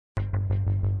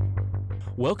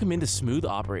Welcome into Smooth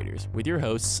Operators with your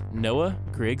hosts, Noah,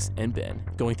 Griggs, and Ben,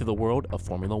 going through the world of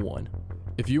Formula One.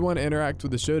 If you want to interact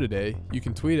with the show today, you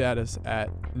can tweet at us at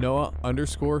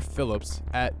Noah_Phillips,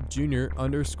 at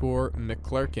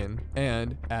Junior_McClurkin,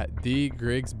 and at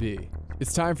TheGriggsB.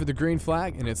 It's time for the green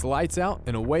flag, and it's lights out,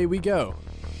 and away we go.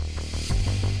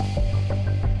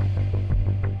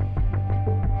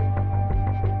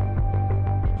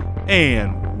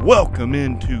 And welcome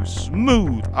into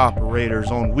Smooth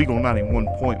Operators on Weagle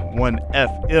 91.1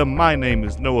 FM. My name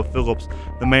is Noah Phillips.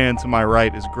 The man to my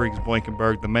right is Griggs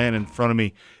Blankenberg. The man in front of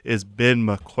me is Ben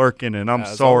McClurkin. And I'm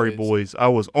sorry, boys. I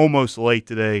was almost late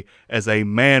today as a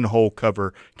manhole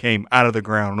cover came out of the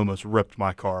ground and almost ripped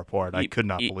my car apart. I could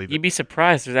not believe it. You'd be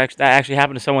surprised that actually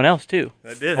happened to someone else, too.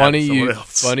 That did happen to someone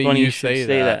else. Funny you say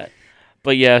that.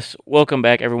 But yes, welcome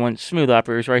back, everyone. Smooth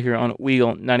Operators right here on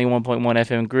Weagle 91.1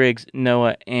 FM. Griggs,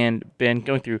 Noah, and Ben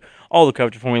going through all the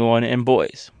coverage of Formula One. And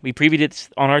boys, we previewed it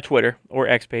on our Twitter or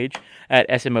X page at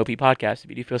SMOP Podcast. If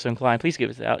you do feel so inclined, please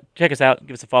check us out,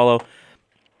 give us a follow.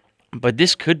 But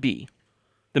this could be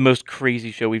the most crazy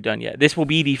show we've done yet. This will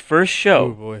be the first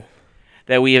show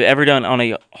that we have ever done on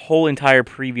a whole entire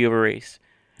preview of a race.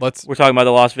 We're talking about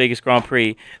the Las Vegas Grand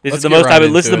Prix. This is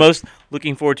the most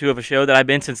looking forward to of a show that I've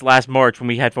been since last March when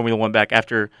we had Formula One back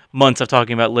after months of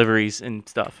talking about liveries and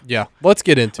stuff. Yeah, let's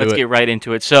get into it. Let's get right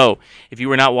into it. So, if you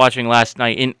were not watching last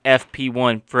night in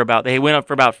FP1 they went up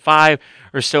for about 5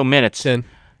 or so minutes. 10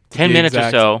 minutes or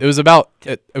so. It was about,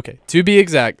 to be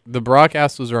exact, the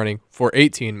broadcast was running for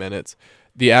 18 minutes.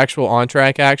 The actual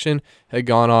on-track action had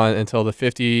gone on until the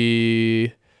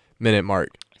 50-minute mark.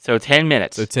 So 10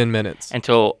 minutes.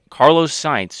 Until Carlos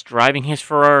Sainz driving his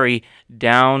Ferrari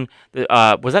down the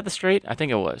was that the straight? I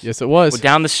think it was. Yes, it was. Well,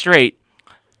 down the straight.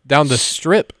 Down the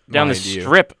strip.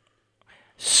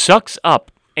 Sucks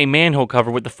up a manhole cover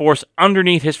with the force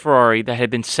underneath his Ferrari that had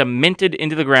been cemented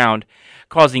into the ground,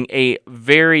 causing a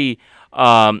very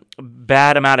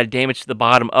bad amount of damage to the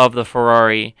bottom of the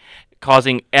Ferrari,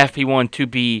 causing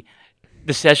FP1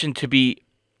 the session to be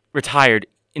retired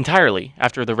entirely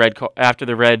after the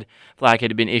red flag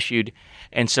had been issued,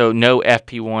 and so no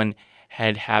FP1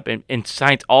 had happened. And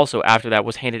Sainz also after that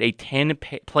was handed a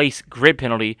 10-place grid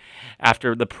penalty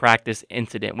after the practice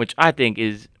incident, which I think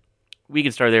we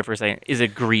can start there for a second, is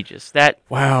egregious.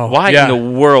 Why in the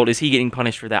world is he getting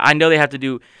punished for that? I know they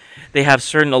have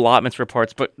certain allotments for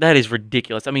parts, but that is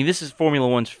ridiculous. I mean, this is Formula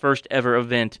One's first ever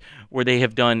event where they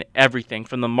have done everything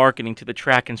from the marketing to the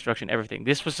track construction, everything.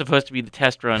 This was supposed to be the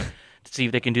test run to see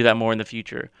if they can do that more in the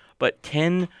future. But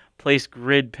 10-place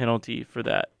grid penalty for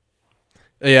that.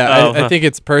 Yeah, I think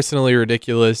it's personally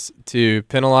ridiculous to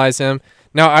penalize him.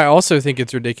 Now, I also think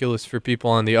it's ridiculous for people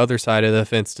on the other side of the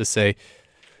fence to say,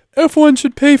 F1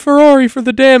 should pay Ferrari for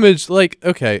the damage. Like,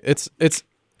 okay, it's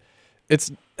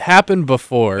happened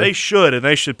before. They should, and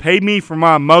they should pay me for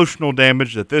my emotional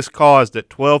damage that this caused at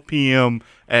 12 p.m.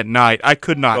 at night. I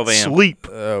could not sleep.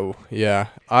 Oh, yeah.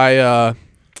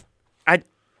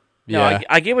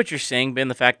 I get what you're saying, Ben.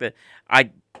 The fact that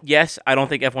I don't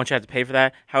think F1 should have to pay for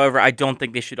that. However, I don't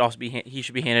think they should also he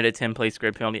should be handed a 10-place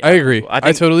grid penalty. I agree.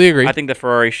 I totally agree. I think the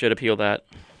Ferrari should appeal that.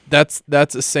 That's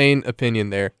a sane opinion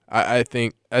there. I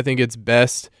think it's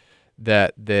best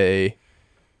that they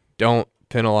don't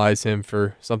penalize him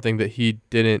for something that he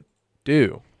didn't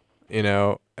do.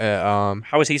 How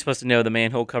was he supposed to know the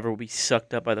manhole cover will be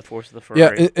sucked up by the force of the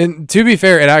Ferrari? Yeah, and to be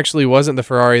fair, it actually wasn't the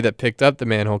Ferrari that picked up the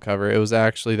manhole cover. It was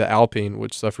actually the Alpine,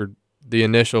 which suffered the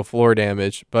initial floor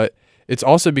damage. But it's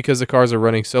also because the cars are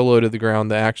running so low to the ground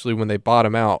that actually when they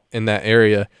bottom out in that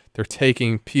area, they're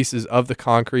taking pieces of the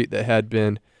concrete that had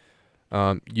been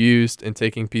used and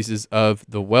taking pieces of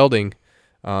the welding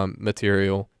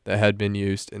material that had been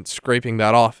used and scraping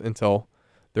that off until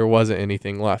there wasn't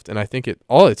anything left. And I think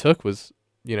all it took was,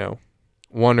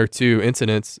 1 or 2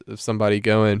 incidents of somebody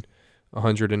going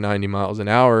 190 miles an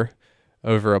hour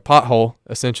over a pothole,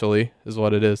 essentially, is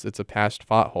what it is. It's a patched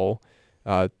pothole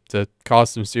to cause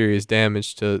some serious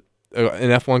damage to an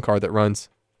F1 car that runs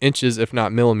inches, if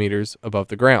not millimeters, above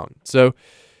the ground. So,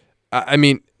 I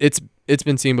mean, it's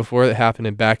been seen before. That happened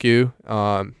in Baku,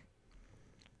 and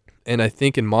I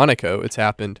think in Monaco it's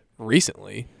happened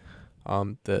recently.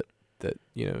 That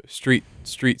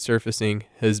street surfacing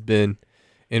has been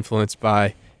influenced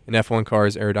by an F1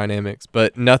 car's aerodynamics,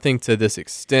 but nothing to this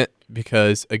extent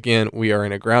because, again, we are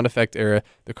in a ground effect era.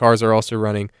 The cars are also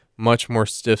running much more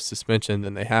stiff suspension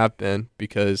than they have been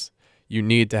because you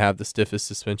need to have the stiffest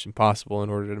suspension possible in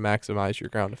order to maximize your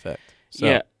ground effect. So,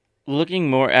 yeah, looking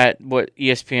more at what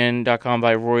ESPN.com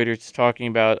by Reuters is talking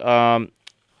about,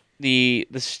 the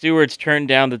stewards turned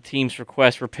down the team's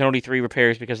request for penalty-free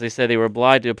repairs because they said they were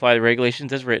obliged to apply the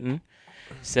regulations as written.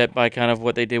 set by kind of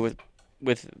what they did with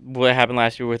what happened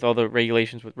last year with all the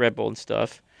regulations with Red Bull and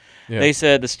stuff. Yeah. They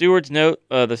said the stewards note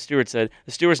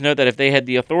that if they had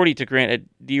the authority to grant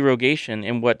a derogation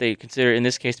in what they consider in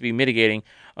this case to be mitigating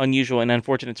unusual and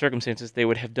unfortunate circumstances, they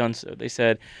would have done so. They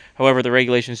said, however, the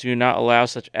regulations do not allow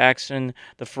such action.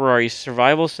 The Ferrari's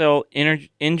survival cell,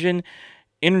 engine,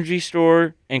 energy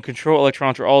store, and control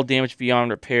electronics are all damaged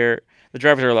beyond repair. The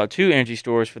drivers are allowed 2 energy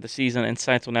stores for the season, and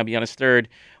Sainz will now be on his 3rd,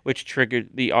 which triggered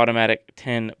the automatic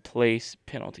 10-place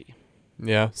penalty.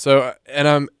 Yeah. So,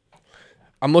 and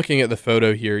I'm looking at the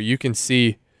photo here. You can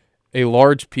see a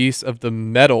large piece of the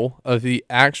metal of the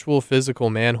actual physical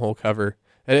manhole cover.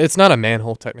 And it's not a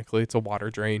manhole technically; it's a water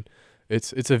drain.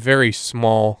 It's a very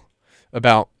small,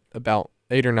 about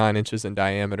 8 or 9 inches in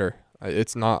diameter.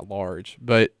 It's not large,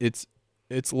 but it's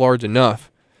large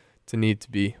enough to need to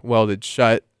be welded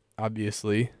shut,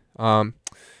 obviously. But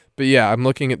yeah, I'm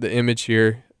looking at the image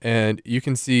here, and you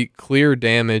can see clear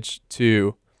damage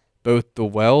to both the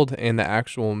weld and the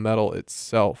actual metal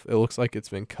itself. It looks like it's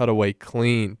been cut away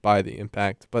clean by the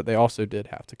impact, but they also did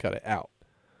have to cut it out.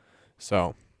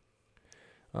 So,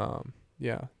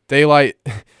 yeah. Daylight.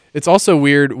 It's also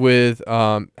weird with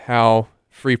how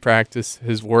free practice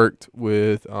has worked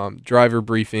with driver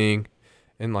briefing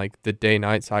and like the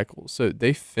day-night cycle. So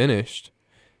they finished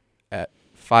at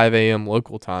 5 a.m.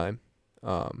 local time.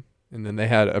 And then they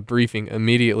had a briefing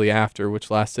immediately after,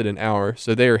 which lasted an hour.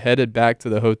 So they are headed back to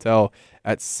the hotel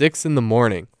at 6 in the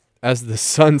morning. As the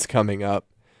sun's coming up,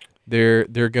 they're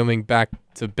going back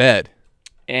to bed.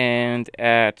 And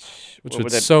at... Which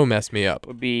would so mess me up.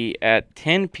 Would be at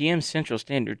 10 p.m. Central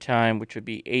Standard Time, which would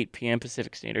be 8 p.m.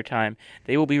 Pacific Standard Time.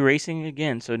 They will be racing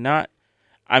again. So not...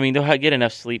 I mean, they'll get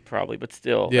enough sleep probably, but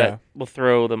still, that will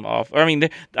throw them off. I mean,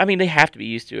 they have to be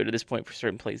used to it at this point for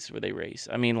certain places where they race.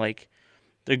 I mean, like...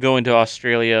 They're going to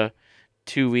Australia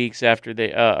 2 weeks after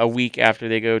a week after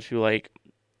they go to like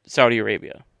Saudi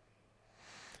Arabia.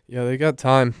 Yeah, they got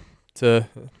time to.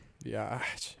 Yeah,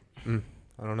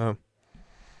 I don't know.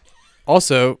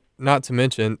 Also, not to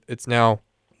mention, it's now,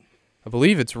 I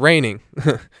believe it's raining,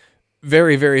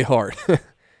 very, very hard.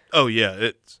 Oh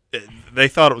yeah, they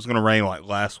thought it was going to rain like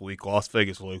last week. Las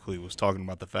Vegas locally was talking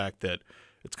about the fact that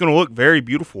it's going to look very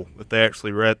beautiful if they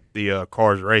actually let the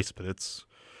cars race, but it's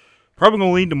probably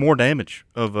going to lead to more damage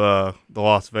of the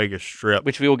Las Vegas Strip.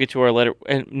 Which we will get to our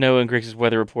Noah and Griggs'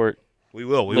 weather report. We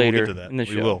will. We later will get to that. In the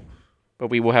show. We will. But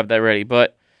we will have that ready.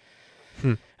 But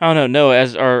I don't know. Noah,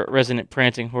 as our resident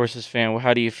Prancing Horses fan,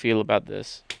 how do you feel about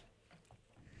this?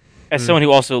 As someone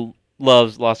who also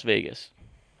loves Las Vegas.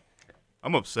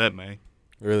 I'm upset, man.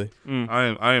 Really?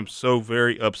 I am so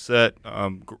very upset.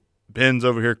 Ben's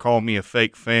over here calling me a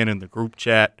fake fan in the group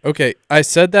chat. Okay, I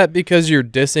said that because you're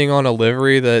dissing on a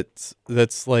livery that's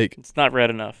like it's not red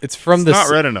enough. It's from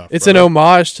not red enough. It's an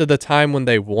homage to the time when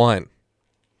they won.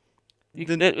 You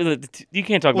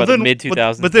can't talk about the mid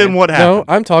 2000s. But then what happened?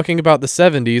 No, I'm talking about the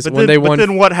 70s when they won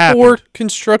then what happened? 4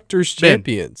 constructors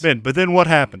champions. But then what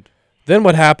happened? Then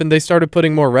what happened? They started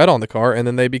putting more red on the car, and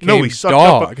then they became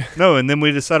dog. And then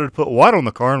we decided to put white on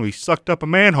the car, and we sucked up a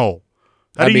manhole.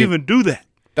 How do you even do that?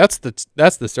 That's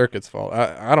the circuit's fault.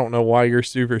 I don't know why your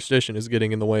superstition is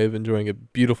getting in the way of enjoying a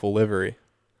beautiful livery.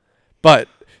 But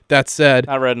that said,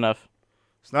 not red enough.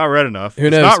 It's not red enough. Who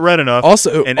knows? It's not red enough.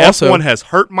 And F1 has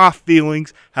hurt my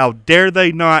feelings. How dare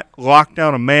they not lock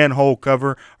down a manhole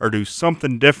cover or do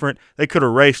something different? They could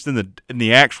have raced in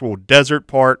the actual desert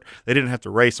part. They didn't have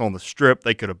to race on the strip.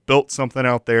 They could have built something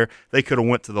out there. They could have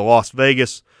went to the Las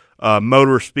Vegas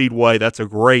Motor Speedway. That's a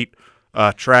great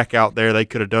track out there. They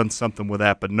could have done something with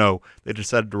that, but no. They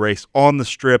decided to race on the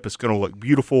strip. It's going to look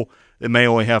beautiful. It may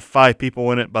only have 5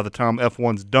 people in it by the time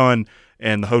F1's done,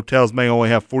 and the hotels may only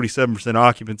have 47%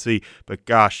 occupancy, but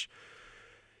gosh,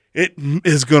 it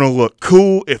is going to look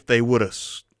cool if they would have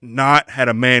not had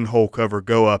a manhole cover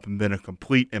go up and been a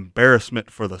complete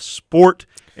embarrassment for the sport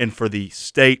and for the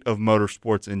state of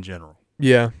motorsports in general.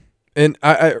 Yeah, and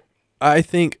I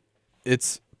think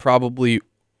it's probably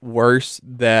worse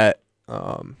that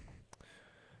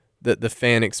that the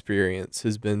fan experience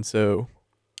has been so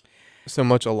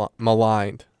much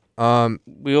maligned.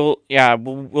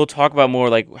 We'll talk about more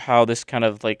like how this kind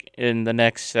of like in the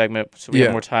next segment, so we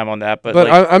have more time on that.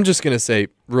 But I'm just gonna say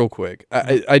real quick,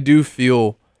 I do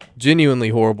feel genuinely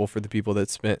horrible for the people that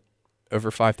spent over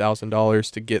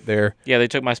 $5,000 to get there. Yeah, they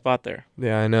took my spot there.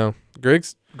 Yeah, I know.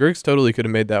 Griggs totally could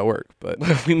have made that work, but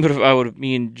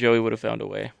me and Joey would have found a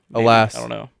way. Maybe. Alas, I don't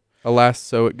know. Alas,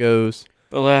 so it goes.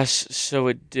 Alas, so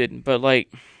it didn't. But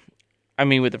like, I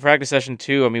mean, with the practice session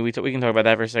 2, I mean, we can talk about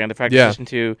that for a second. The practice session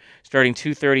 2, starting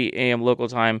 2:30 a.m. local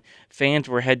time, fans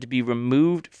were had to be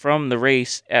removed from the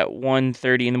race at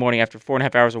 1:30 in the morning after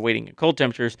 4.5 hours of waiting. At cold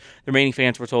temperatures, the remaining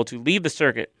fans were told to leave the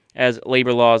circuit as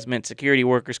labor laws meant security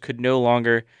workers could no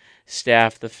longer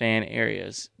staff the fan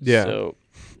areas. Yeah. So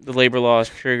the labor laws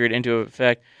triggered into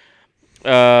effect.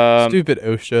 Stupid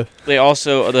OSHA. They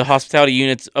also, the hospitality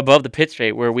units above the pit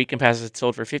straight where weekend passes had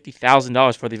sold for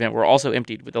 $50,000 for the event were also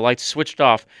emptied, with the lights switched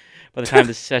off by the time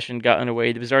the session got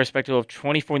underway. The bizarre spectacle of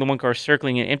 20 Formula One cars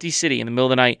circling an empty city in the middle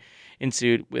of the night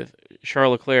ensued, with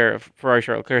Charles Leclerc of Ferrari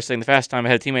setting the fast time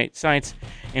ahead of teammate Sainz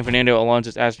and Fernando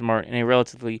Alonso's Aston Martin in a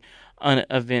relatively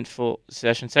uneventful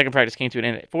session. Second practice came to an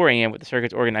end at 4 a.m. with the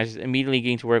circuit's organizers immediately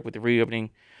getting to work with the reopening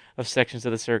of sections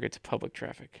of the circuit to public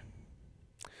traffic.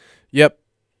 Yep.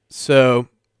 So,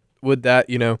 with that,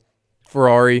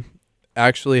 Ferrari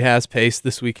actually has pace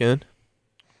this weekend,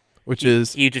 which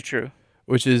is huge and true.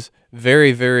 Which is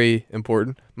very, very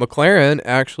important. McLaren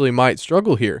actually might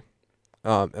struggle here,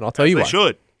 and I'll tell you why. They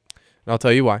should. And I'll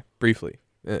tell you why briefly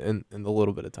in the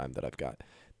little bit of time that I've got.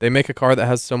 They make a car that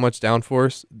has so much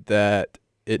downforce that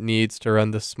it needs to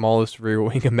run the smallest rear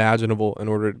wing imaginable in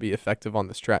order to be effective on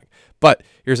this track. But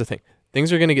here's the thing.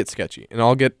 Things are going to get sketchy, and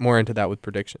I'll get more into that with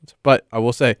predictions. But I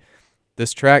will say,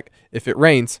 this track, if it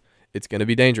rains, it's going to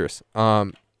be dangerous.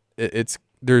 There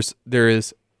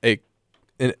is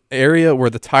an area where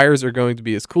the tires are going to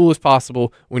be as cool as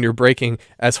possible when you're braking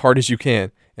as hard as you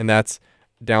can, and that's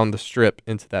down the strip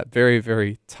into that very,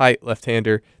 very tight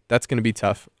left-hander. That's going to be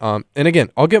tough. And again,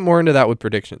 I'll get more into that with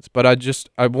predictions, but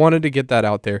I wanted to get that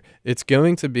out there. It's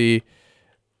going to be,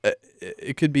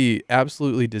 it could be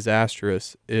absolutely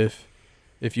disastrous if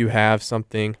you have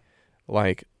something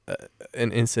like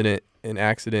an incident, an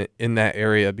accident in that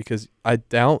area, because I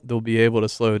doubt they'll be able to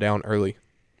slow down early.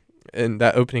 And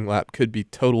that opening lap could be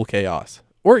total chaos.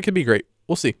 Or it could be great.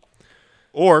 We'll see.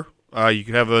 Or you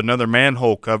could have another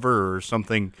manhole cover or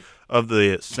something of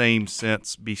the same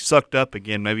sense be sucked up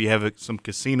again. Maybe you have some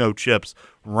casino chips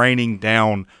raining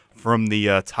down from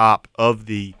the top of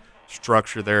the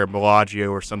structure there at Bellagio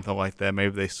or something like that.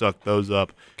 Maybe they suck those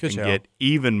up and get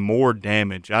even more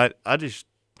damage. I just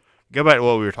go back to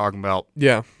what we were talking about.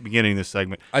 Yeah, beginning of this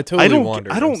segment. I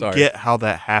don't get how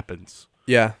that happens.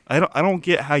 Yeah, I don't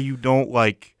get how you don't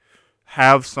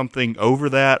have something over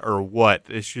that or what.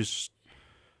 It's just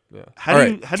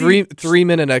how 3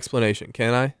 minute explanation.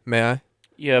 May I?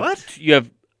 Yeah. What? You have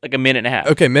like a minute and a half.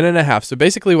 Okay, minute and a half. So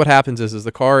basically what happens is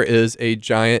the car is a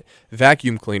giant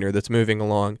vacuum cleaner that's moving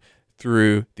along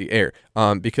through the air.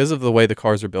 Because of the way the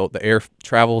cars are built, the air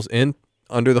travels in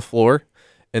under the floor,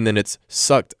 and then it's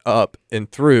sucked up and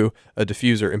through a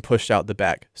diffuser and pushed out the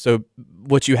back. So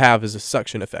what you have is a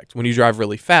suction effect. When you drive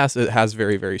really fast, it has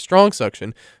very, very strong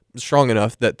suction, strong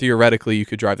enough that theoretically you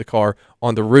could drive the car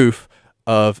on the roof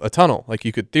of a tunnel. Like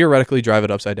you could theoretically drive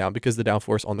it upside down because the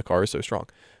downforce on the car is so strong.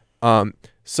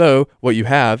 So what you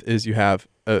have is a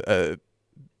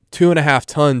 2.5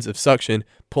 tons of suction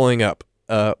pulling up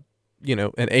an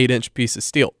 8-inch piece of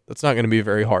steel. That's not going to be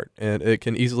very hard, and it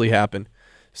can easily happen.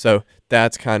 So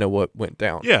that's kind of what went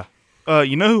down. Yeah.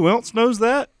 You know who else knows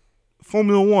that?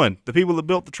 Formula One, the people that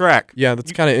built the track. Yeah,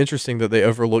 that's kind of interesting that they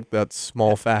overlooked that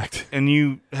small fact. And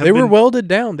they were welded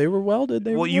down. They were welded.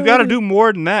 You got to do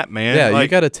more than that, man. Yeah, you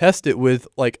got to test it with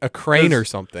like a crane or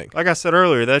something. Like I said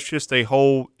earlier, that's just a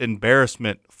whole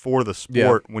embarrassment for the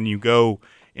sport when you go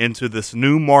into this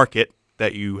new market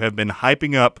that you have been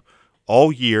hyping up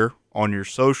all year on your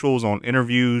socials, on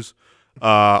interviews,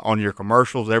 on your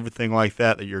commercials, everything like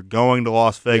that, that you're going to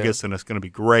Las Vegas and it's going to be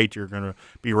great. You're going to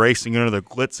be racing under the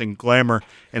glitz and glamour,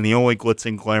 and the only glitz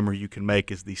and glamour you can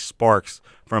make is the sparks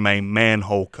from a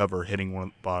manhole cover hitting one of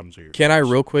the bottoms of your Can I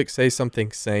real quick say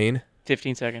something sane?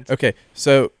 15 seconds. Okay,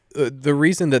 so the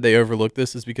reason that they overlooked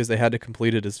this is because they had to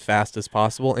complete it as fast as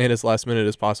possible and as last minute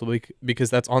as possible because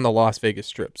that's on the Las Vegas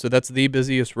Strip. So that's the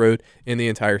busiest road in the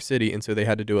entire city, and so they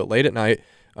had to do it late at night,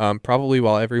 probably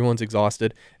while everyone's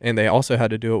exhausted, and they also had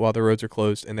to do it while the roads are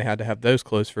closed, and they had to have those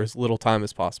closed for as little time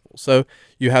as possible. So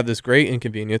you have this great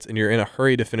inconvenience, and you're in a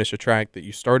hurry to finish a track that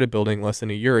you started building less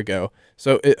than a year ago.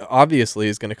 So it obviously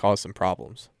is going to cause some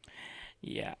problems.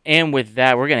 Yeah, and with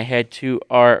that, we're going to head to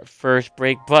our first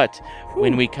break. But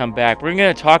when we come back, we're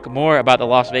going to talk more about the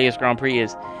Las Vegas Grand Prix.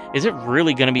 Is it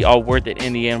really going to be all worth it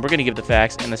in the end? We're going to give the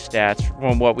facts and the stats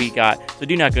from what we got. So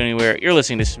do not go anywhere. You're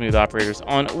listening to Smooth Operators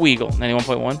on Weagle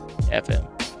 91.1 FM.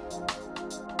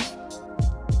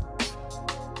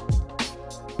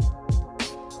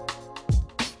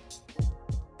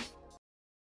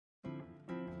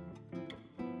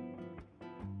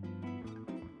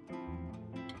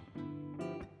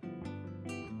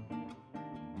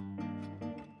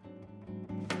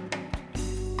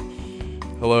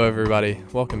 Hello, everybody.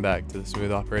 Welcome back to the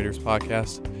Smooth Operators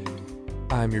Podcast.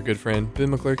 I'm your good friend, Ben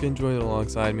McClurkin. Joining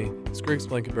alongside me is Greg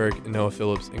Blankenberg and Noah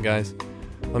Phillips. And guys,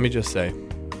 let me just say,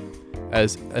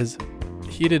 as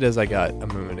heated as I got a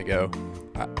moment ago,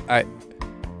 I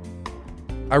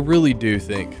really do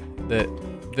think that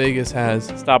Vegas has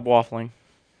Stop waffling.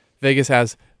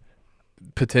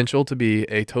 potential to be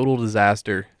a total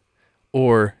disaster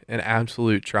or an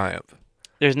absolute triumph.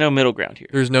 There's no middle ground here.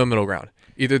 There's no middle ground.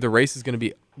 Either the race is going to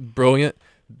be brilliant,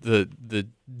 the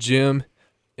gem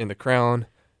in the crown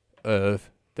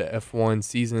of the F1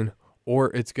 season,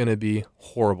 or it's going to be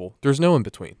horrible. There's no in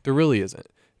between. There really isn't.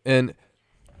 And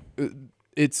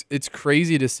it's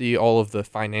crazy to see all of the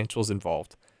financials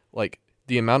involved, like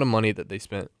the amount of money that they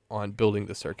spent on building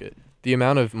the circuit, the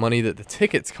amount of money that the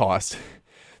tickets cost,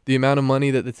 the amount of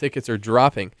money that the tickets are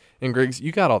dropping. And Griggs,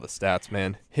 you got all the stats,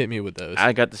 man. Hit me with those.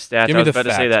 I got the stats. Give I me was the about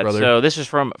to say facts, that. brother. So this is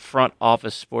from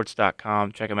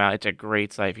frontofficesports.com. Check them out. It's a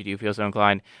great site if you do feel so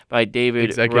inclined. By David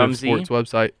Executive Rumsey. Sports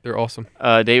website. They're awesome.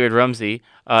 David Rumsey.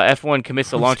 F1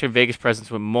 commits to long-term Vegas presence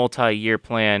with a multi-year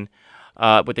plan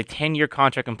with a 10-year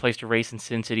contract in place to race in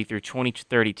Sin City through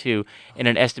 2032 and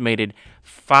an estimated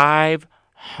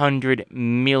 $500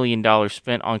 million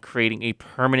spent on creating a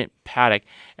permanent paddock.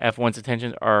 F1's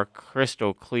intentions are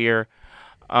crystal clear.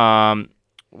 Let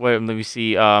me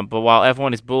see. But while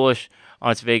F1 is bullish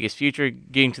on its Vegas future,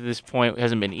 getting to this point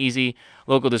hasn't been easy.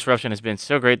 Local disruption has been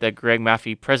so great that Greg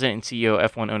Maffei, president and CEO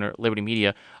of F1 owner Liberty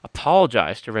Media,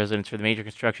 apologized to residents for the major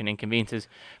construction inconveniences.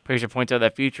 Fraser points out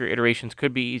that future iterations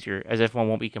could be easier, as F1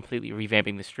 won't be completely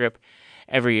revamping the strip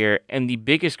every year. And the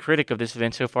biggest critic of this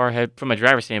event so far, from a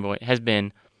driver standpoint, has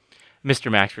been Mr.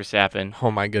 Max Verstappen.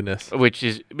 Oh, my goodness. Which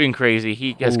has been crazy.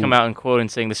 He has come out and quoted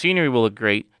saying the scenery will look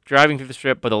great driving through the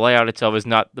strip, but the layout itself is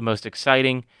not the most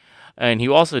exciting. And he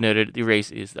also noted the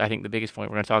race is, I think, the biggest point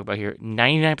we're going to talk about here,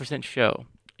 99% show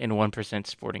and 1%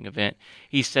 sporting event.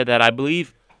 He said that, I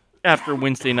believe, after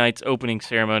Wednesday night's opening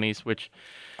ceremonies, which,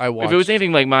 I watched. if it was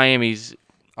anything like Miami's,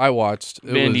 I watched.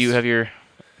 Ben, do you have your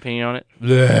opinion on it?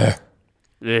 Bleh.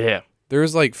 Yeah. There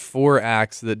was like 4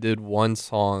 acts that did one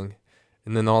song,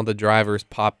 and then all the drivers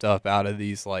popped up out of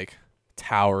these like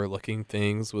tower-looking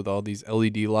things with all these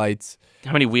LED lights.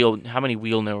 How many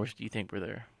wheel knowers do you think were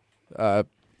there?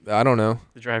 I don't know.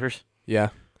 The drivers? Yeah,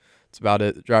 that's about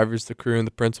it. The drivers, the crew, and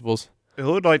the principals. It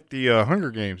looked like the Hunger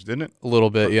Games, didn't it? A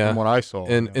little bit, yeah. From what I saw.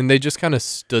 And they just kind of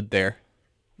stood there.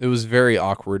 It was very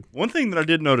awkward. One thing that I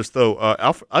did notice, though,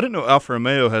 I didn't know Alfa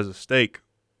Romeo has a stake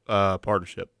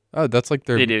partnership. Oh, that's like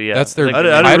their. They do, yeah. That's their I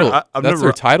title. I've That's never-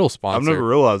 their title sponsor. I've never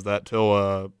realized that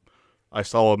till I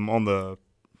saw them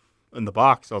in the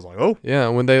box. I was like, oh. Yeah,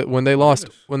 when they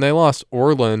lost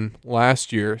Orland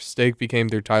last year, Stake became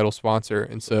their title sponsor,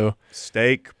 and so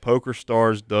Stake, Poker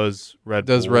Stars does Red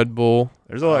Bull. Red Bull.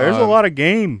 There's a lot of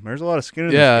game. There's a lot of skin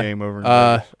in this game over in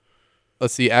Vegas.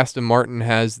 Let's see, Aston Martin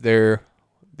has their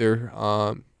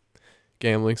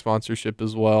gambling sponsorship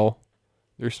as well.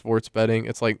 Their sports betting.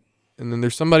 It's like, and then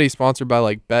there's somebody sponsored by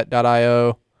like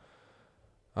Bet.io.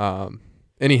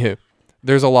 Anywho,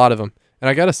 there's a lot of them, and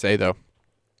I gotta say though,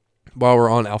 while we're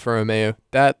on Alfa Romeo,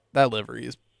 that livery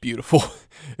is beautiful.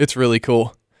 It's really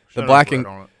cool. Should The black have and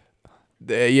red on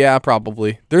it. yeah,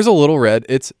 probably. There's a little red.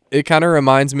 It kind of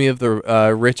reminds me of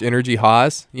the Rich Energy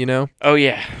Haas, you know? Oh,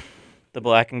 yeah. The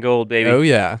black and gold, baby. Oh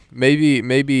yeah,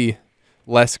 maybe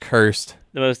less cursed.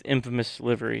 The most infamous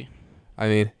livery. I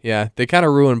mean, yeah, they kind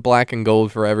of ruined black and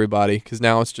gold for everybody because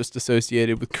now it's just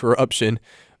associated with corruption.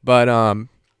 But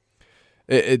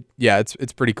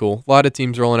it's pretty cool. A lot of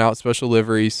teams rolling out special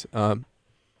liveries.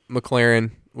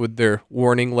 McLaren with their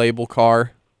warning label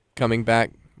car coming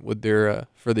back with their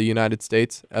for the United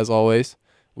States as always.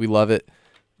 We love it.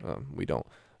 We don't.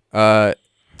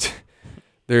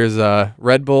 There's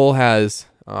Red Bull has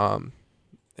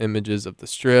images of the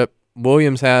strip.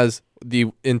 Williams has the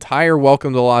entire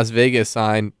Welcome to Las Vegas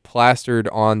sign plastered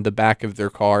on the back of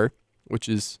their car, which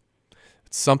is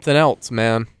something else,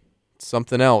 man.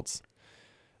 Something else.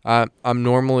 I'm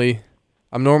normally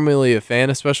a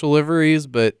fan of special liveries,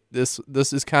 but this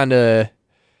is kind of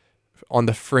on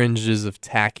the fringes of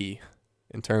tacky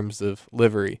in terms of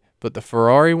livery. But the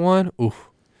Ferrari one, ooh,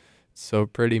 it's so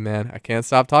pretty, man. I can't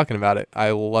stop talking about it.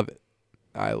 I love it.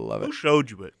 Who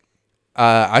showed you it?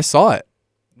 I saw it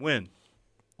When?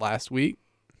 last week.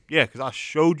 Yeah, because I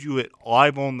showed you it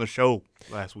live on the show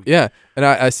last week. Yeah, and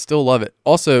I still love it.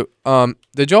 Also,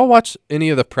 did y'all watch any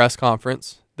of the press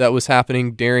conference that was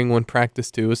happening during when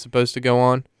practice 2 was supposed to go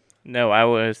on? No, I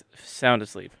was sound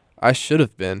asleep. I should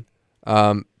have been.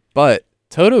 But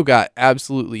Toto got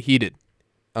absolutely heated.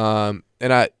 And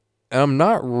I'm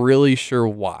not really sure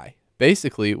why.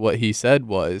 Basically, what he said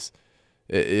was,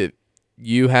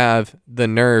 You have the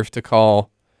nerve to call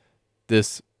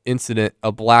this incident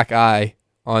a black eye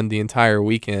on the entire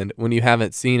weekend when you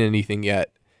haven't seen anything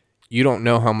yet. You don't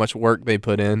know how much work they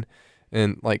put in,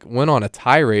 and like went on a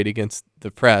tirade against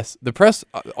the press. The press,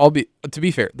 to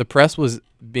be fair, the press was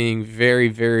being very,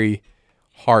 very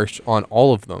harsh on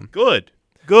all of them. Good.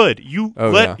 You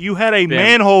you had a Ben,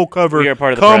 manhole cover we are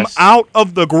part of the come press. out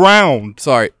of the ground.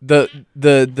 Sorry,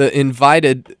 the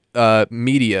invited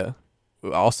media,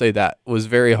 I'll say that, was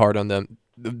very hard on them.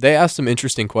 They asked some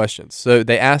interesting questions. So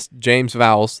they asked James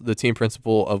Vowles, the team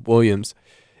principal of Williams,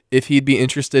 if he'd be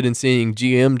interested in seeing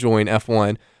GM join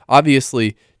F1.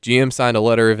 Obviously, GM signed a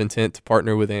letter of intent to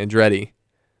partner with Andretti,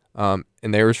 and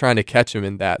they were trying to catch him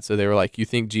in that. So they were like, "You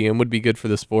think GM would be good for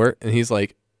the sport?" And he's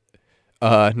like,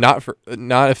 "Not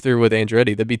if they're with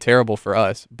Andretti. That'd be terrible for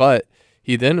us." But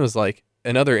he then was like,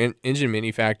 "Another engine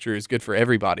manufacturer is good for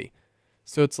everybody."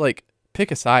 So it's like, pick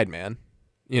a side, man.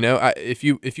 You know, if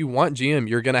you want GM,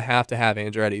 you're gonna have to have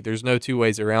Andretti. There's no two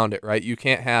ways around it, right? You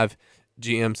can't have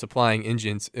GM supplying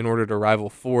engines in order to rival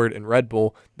Ford and Red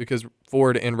Bull, because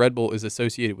Ford and Red Bull is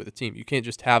associated with a team. You can't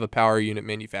just have a power unit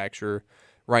manufacturer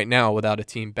right now without a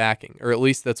team backing, or at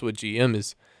least that's what GM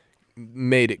has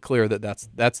made it clear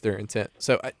that's their intent.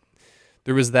 So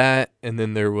there was that, and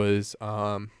then there was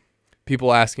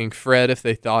people asking Fred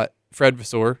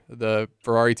Vasseur, the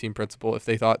Ferrari team principal, if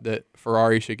they thought that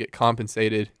Ferrari should get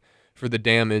compensated for the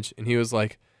damage, and he was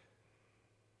like,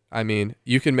 I mean,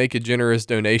 you can make a generous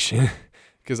donation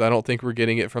because I don't think we're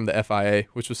getting it from the FIA,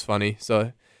 which was funny.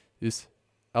 So just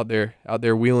out there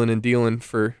wheeling and dealing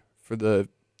for the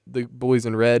boys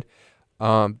in red,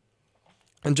 and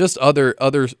just other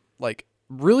like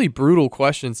really brutal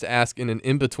questions to ask in an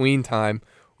in between time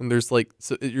when there's like,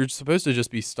 so you're supposed to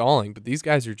just be stalling, but these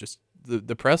guys are just,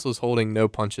 the press was holding no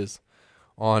punches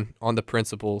on the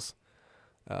principals.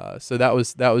 So that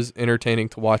was entertaining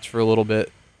to watch for a little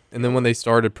bit. And then when they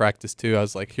started practice 2, I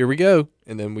was like, here we go.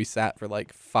 And then we sat for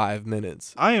like 5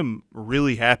 minutes. I am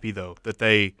really happy, though, that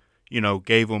they,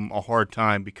 gave them a hard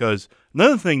time, because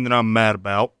another thing that I'm mad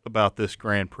about this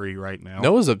Grand Prix right now.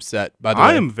 Noah's upset, by the way.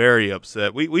 I am very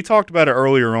upset. We talked about it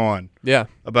earlier on. Yeah.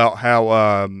 About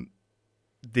how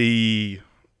the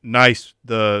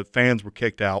fans were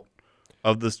kicked out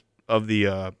of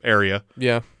the area.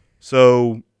 Yeah.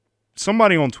 So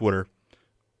somebody on Twitter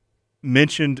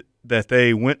mentioned that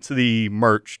they went to the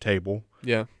merch table.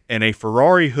 Yeah. And a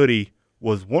Ferrari hoodie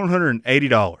was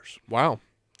 $180. Wow.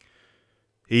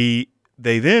 They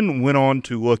then went on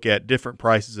to look at different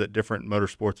prices at different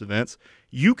motorsports events.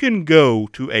 You can go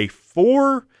to you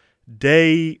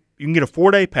can get a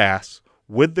 4-day pass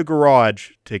with the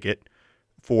garage ticket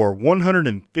for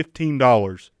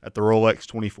 $115 at the Rolex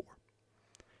 24.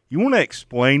 You want to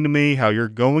explain to me how you're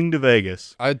going to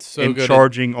Vegas and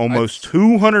charging almost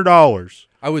 $200?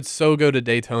 I would so go to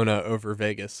Daytona over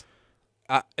Vegas.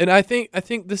 And I think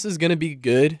this is going to be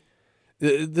good.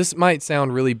 This might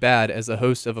sound really bad as a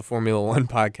host of a Formula One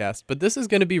podcast, but this is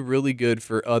going to be really good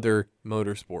for other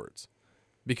motorsports,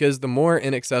 because the more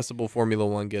inaccessible Formula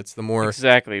One gets, the more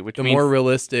more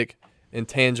realistic and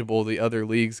tangible the other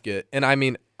leagues get. And I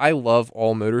mean, I love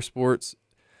all motorsports,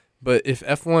 but if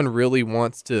F1 really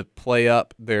wants to play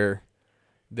up their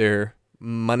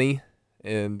money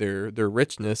and their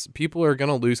richness, people are going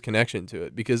to lose connection to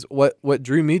it, because what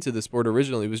drew me to the sport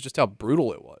originally was just how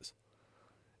brutal it was,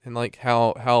 and like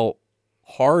how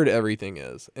hard everything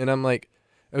is. And I'm like,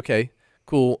 okay,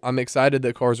 cool. I'm excited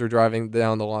that cars are driving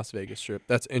down the Las Vegas Strip.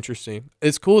 That's interesting.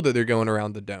 It's cool that they're going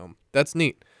around the dome. That's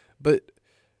neat. But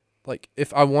like,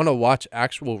 if I want to watch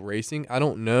actual racing, I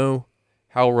don't know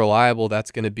how reliable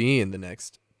that's going to be in the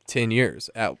next 10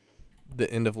 years at the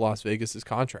end of Las Vegas's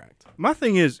contract. My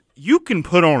thing is, you can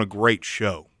put on a great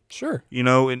show. Sure.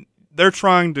 And they're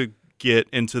trying to get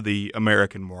into the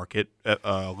American market.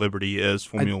 Liberty is,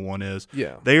 Formula One is.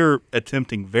 Yeah. They are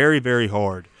attempting very, very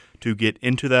hard to get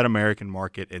into that American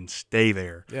market and stay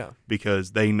there. Yeah.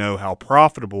 Because they know how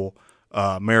profitable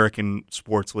American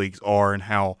sports leagues are, and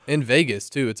how in Vegas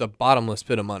too, it's a bottomless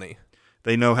pit of money.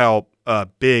 They know how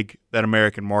big that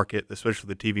American market,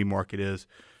 especially the TV market, is,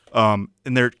 and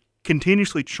they're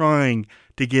continuously trying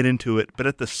to get into it. But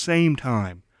at the same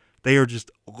time, they are just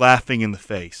laughing in the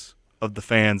face of the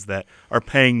fans that are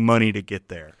paying money to get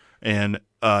there and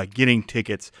getting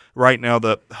tickets. Right now,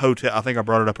 the hotel, I think I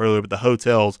brought it up earlier, but the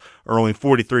hotels are only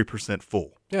 43%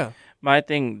 full. Yeah. My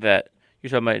thing that you're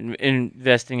talking about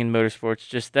investing in motorsports,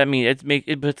 just that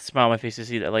it puts a smile on my face to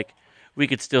see that, like, we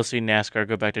could still see NASCAR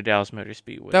go back to Dallas Motor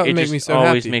Speedway. That would make me so happy. It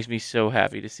always makes me so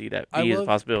happy to see that be a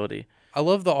possibility. I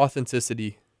love the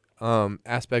authenticity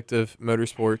aspect of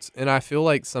motorsports, and I feel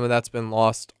like some of that's been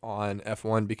lost on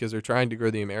F1 because they're trying to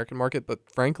grow the American market. But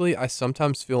frankly, I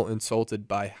sometimes feel insulted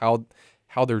by how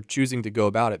they're choosing to go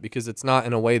about it because it's not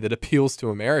in a way that appeals to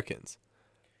Americans.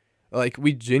 Like,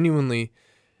 we genuinely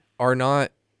are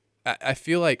not. I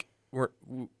feel like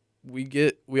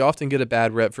we often get a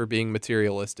bad rep for being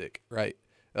materialistic, right?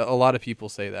 A lot of people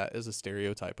say that as a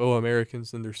stereotype. Oh,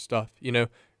 Americans and their stuff.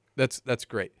 That's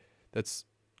great. That's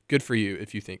good for you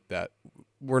if you think that.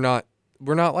 We're not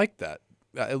like that,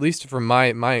 at least from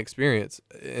my experience.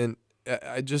 And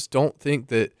I just don't think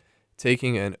that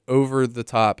taking an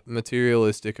over-the-top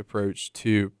materialistic approach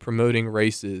to promoting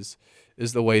races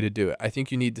is the way to do it. I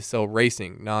think you need to sell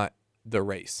racing, not the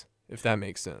race, if that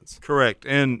makes sense. Correct.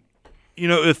 And,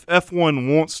 if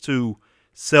F1 wants to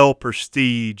sell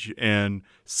prestige and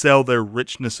sell their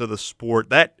richness of the sport,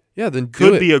 that then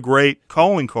could be a great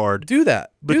calling card. Do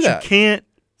that. But you can't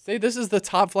say this is the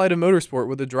top flight of motorsport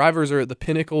where the drivers are at the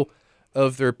pinnacle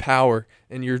of their power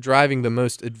and you're driving the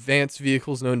most advanced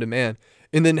vehicles known to man,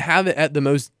 and then have it at the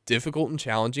most difficult and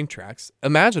challenging tracks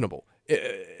imaginable.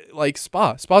 Like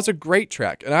Spa. Spa's a great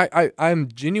track, and I'm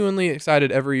genuinely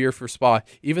excited every year for Spa,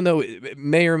 even though it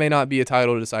may or may not be a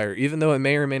title decider, even though it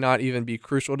may or may not even be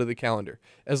crucial to the calendar.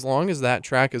 As long as that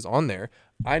track is on there,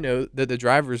 I know that the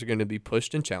drivers are going to be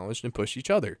pushed and challenged and push each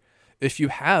other. If you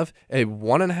have a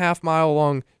 1.5 mile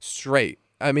long straight,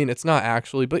 I mean, it's not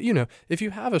actually, but if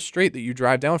you have a straight that you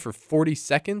drive down for 40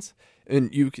 seconds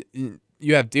and you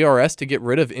have DRS to get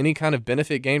rid of any kind of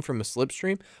benefit gain from a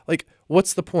slipstream, like,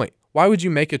 what's the point? Why would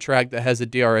you make a track that has a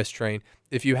DRS train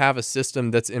if you have a system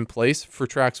that's in place for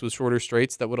tracks with shorter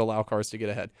straights that would allow cars to get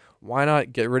ahead? Why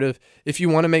not get rid of, if you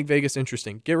want to make Vegas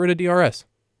interesting, get rid of DRS?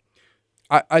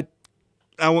 I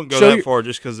wouldn't go that far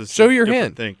just because it's show your different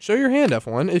hand. thing. Show your hand,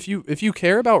 F1. If you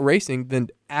care about racing, then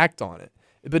act on it.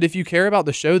 But if you care about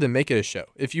the show, then make it a show.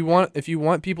 If you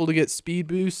want people to get speed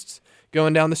boosts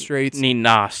going down the straights, Need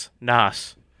NOS.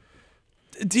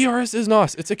 DRS is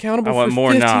NOS. It's accountable I want for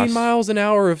more 15 NOS. miles an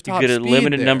hour of top You speed. get a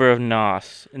limited there. number of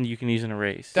NOS, and you can use in a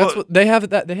race. That's what they have.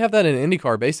 They have that in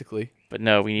IndyCar basically. But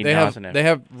no, we need They NOS have in it. they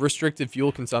have restricted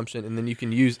fuel consumption, and then you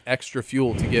can use extra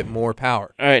fuel to get more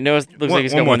power. All right, Noah looks like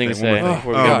he's got one thing to say more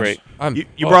before thing. we go Oh, break.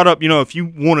 You brought up, if you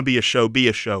want to be a show, be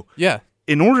a show. Yeah.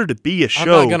 In order to be a show, I'm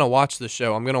not gonna watch the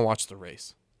show. I'm gonna watch the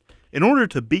race. in order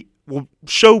to be,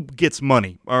 show gets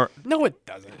money. No, it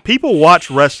doesn't. People watch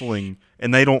wrestling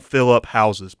and they don't fill up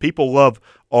houses. People love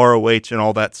ROH and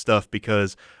all that stuff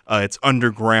because it's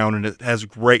underground and it has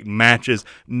great matches.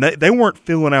 They weren't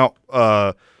filling out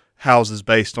houses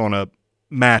based on a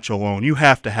match alone. You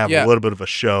have to have a little bit of a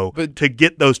show to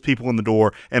get those people in the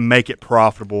door and make it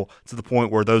profitable to the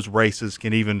point where those races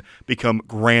can even become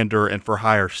grander and for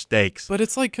higher stakes. But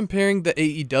it's like comparing the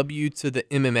AEW to the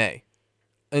MMA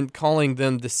and calling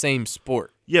them the same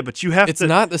sport. Yeah, but you have It's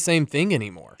not the same thing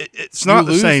anymore. It's not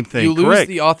the same thing. You lose Correct.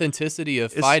 the authenticity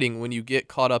of fighting when you get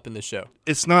caught up in the show.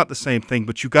 It's not the same thing,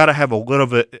 but you got to have a little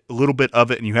bit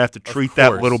of it, and you have to treat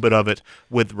that little bit of it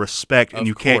with respect, and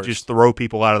you can't just throw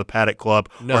people out of the Paddock Club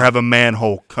or have a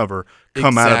manhole cover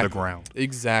come out of the ground.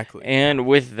 Exactly. And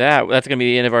with that, that's going to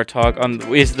be the end of our talk on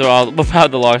all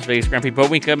about the Las Vegas Grand Prix. But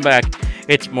when we come back,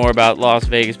 it's more about Las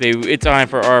Vegas, baby. It's time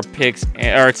for our picks,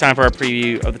 or it's time for our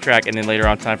preview of the track, and then later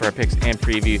on, time for our picks and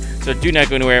preview. So do not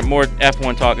go anywhere. More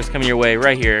F1 talk is coming your way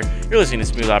right here. You're listening to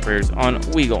Smooth Operators on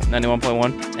Weagle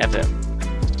 91.1 FM.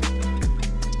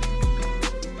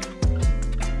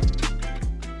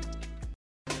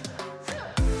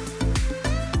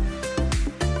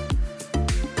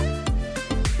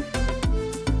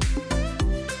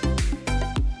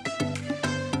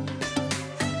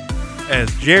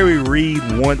 As Jerry Reed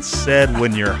once said,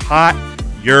 when you're hot,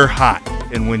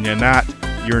 and when you're not,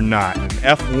 you're not. And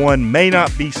F1 may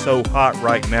not be so hot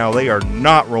right now. They are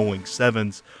not rolling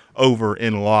sevens over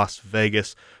in Las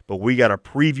Vegas, but we got to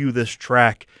preview this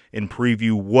track and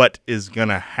preview what is going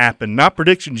to happen. Not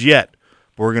predictions yet,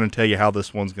 but we're going to tell you how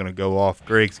this one's going to go off.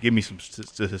 Griggs, give me some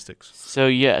statistics. So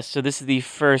this is the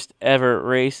first ever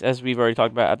race, as we've already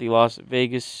talked about, at the Las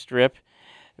Vegas Strip.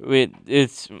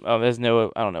 There's Noah,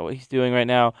 I don't know what he's doing right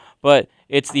now, but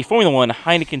it's the Formula One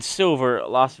Heineken Silver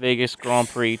Las Vegas Grand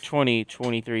Prix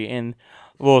 2023 in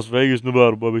Las Vegas,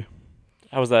 Nevada, baby.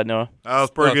 How was that, Noah? That was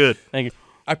pretty good. Thank you.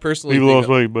 I personally Viva Las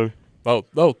Vegas, baby.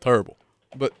 Oh, terrible.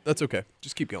 But that's okay.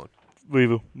 Just keep going.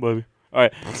 Viva, baby. All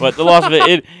right, but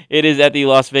it is at the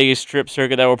Las Vegas Strip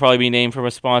Circuit that will probably be named from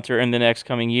a sponsor in the next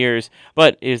coming years.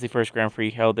 But it is the first Grand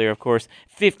Prix held there, of course.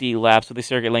 50 laps with a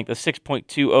circuit length of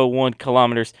 6.201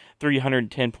 kilometers,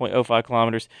 310.05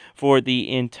 kilometers for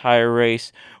the entire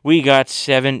race. We got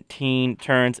 17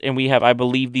 turns, and we have, I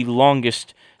believe, the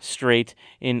longest straight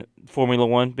in Formula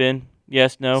One. Ben,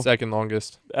 yes, no. Second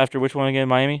longest. After which one again?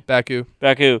 Miami. Baku.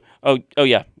 Oh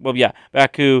yeah. Well, yeah,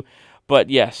 Baku. But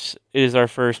yes, it is our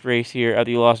first race here at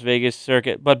the Las Vegas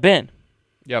circuit. But Ben.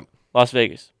 Yep. Las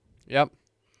Vegas. Yep.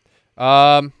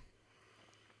 I'd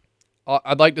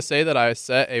like to say that I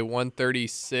set a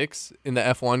 136 in the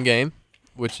F1 game,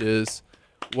 which is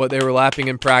what they were lapping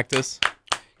in practice.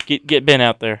 Get Ben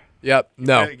out there. Yep.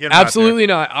 No, Get him out absolutely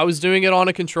not. I was doing it on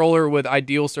a controller with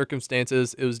ideal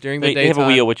circumstances. It was during the They daytime. have a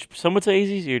wheel, which some would say is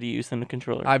easier to use than the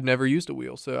controller. I've never used a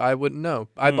wheel, so I wouldn't know.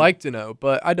 I'd like to know,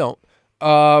 but I don't.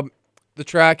 The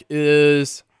track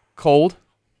is cold.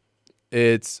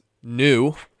 It's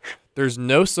new. There's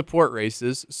no support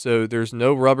races, so there's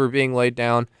no rubber being laid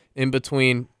down in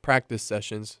between practice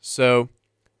sessions. So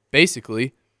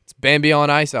basically, it's Bambi on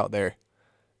ice out there.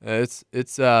 It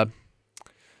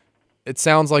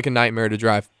sounds like a nightmare to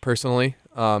drive personally.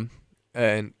 And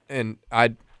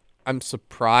I'm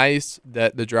surprised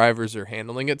that the drivers are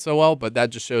handling it so well, but that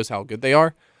just shows how good they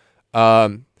are.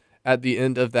 At the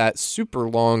end of that super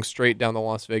long straight down the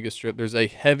Las Vegas Strip, there's a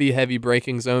heavy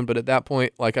braking zone. But at that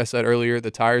point, like I said earlier, the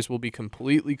tires will be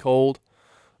completely cold,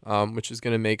 which is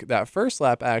going to make that first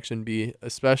lap action be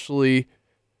especially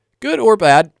good or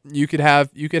bad. You could have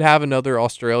another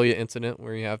Australia incident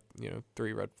where you have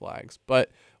 3 red flags, but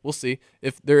we'll see.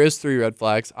 If there is 3 red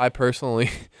flags, I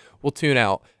personally will tune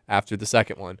out after the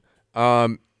second one.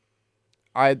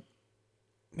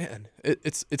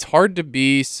 It's hard to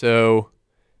be so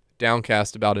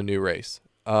downcast about a new race.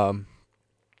 But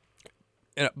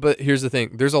here's the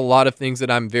thing. There's a lot of things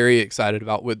that I'm very excited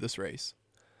about with this race.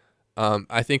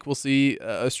 I think we'll see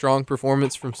a strong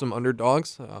performance from some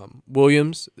underdogs.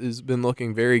 Williams has been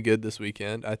looking very good this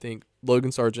weekend. I think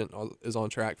Logan Sargent is on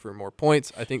track for more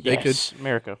points. I think they could.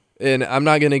 America. And I'm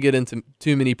not going to get into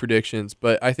too many predictions,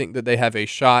 but I think that they have a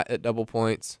shot at double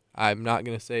points. I'm not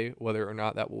going to say whether or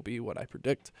not that will be what I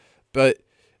predict, but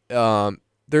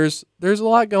there's a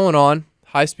lot going on.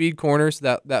 High-speed corners.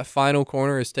 That final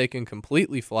corner is taken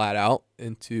completely flat out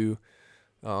into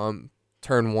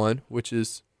turn 1,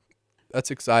 that's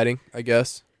exciting, I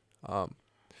guess.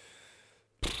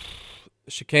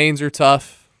 Chicanes are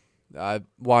tough. I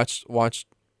watched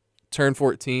turn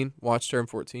 14.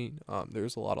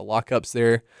 There's a lot of lockups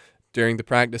there during the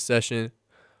practice session.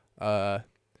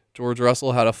 George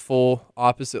Russell had a full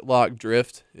opposite lock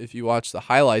drift. If you watch the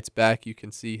highlights back, you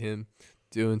can see him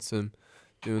doing some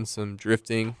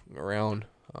drifting around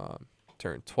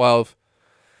turn 12.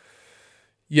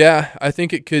 Yeah, I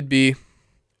think it could be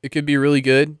really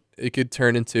good. It could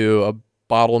turn into a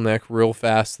bottleneck real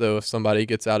fast, though, if somebody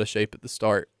gets out of shape at the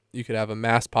start. You could have a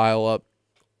mass pile up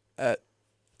at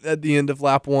the end of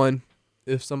lap 1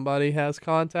 if somebody has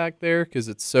contact there, because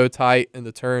it's so tight and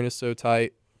the turn is so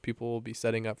tight. People will be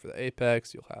setting up for the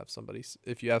apex.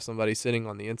 If you have somebody sitting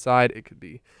on the inside, it could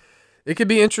be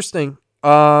interesting.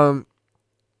 And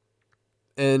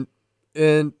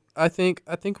I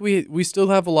think we still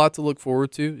have a lot to look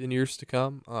forward to in years to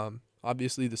come.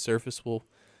 Obviously the surface will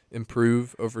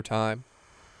improve over time.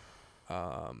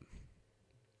 I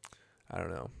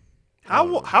don't know.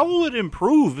 How will it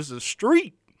improve? It's a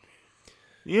street.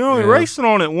 You're only racing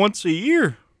on it once a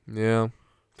year. Yeah.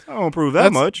 I don't improve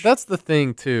that much. That's the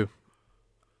thing too.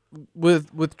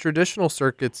 With traditional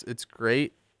circuits, it's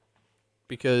great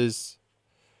because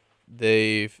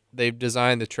they've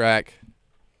designed the track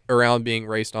around being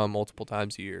raced on multiple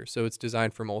times a year. So it's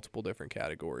designed for multiple different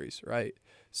categories, right?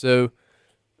 So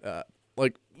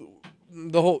like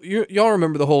the whole y'all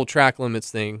remember the whole track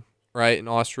limits thing, right? In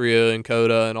Austria and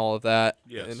Coda and all of that.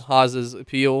 Yes. And Haas's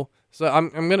appeal. So I'm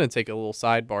gonna take a little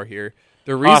sidebar here.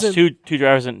 The Haas, reason two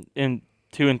drivers in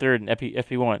 2 and 3 in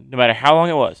FP1, no matter how long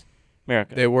it was.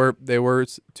 America. they were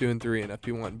 2 and 3 in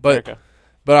FP1, America.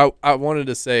 but I wanted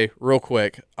to say real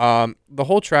quick, the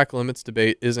whole track limits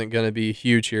debate isn't going to be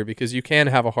huge here because you can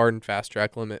have a hard and fast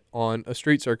track limit on a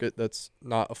street circuit that's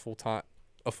not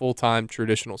a full-time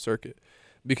traditional circuit.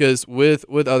 Because with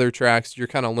other tracks, you're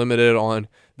kind of limited on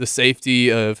the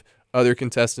safety of other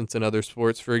contestants in other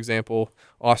sports. For example,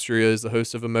 Austria is the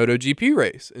host of a MotoGP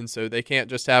race, and so they can't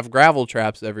just have gravel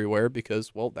traps everywhere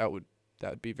because, well, that would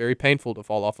be very painful to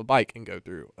fall off a bike and go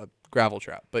through a gravel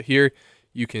trap. But here,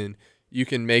 you can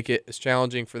make it as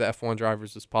challenging for the F1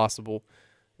 drivers as possible,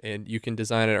 and you can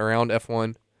design it around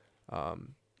F1.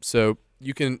 So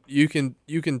you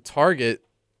can target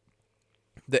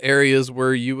the areas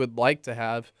where you would like to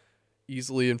have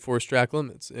easily enforced track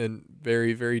limits in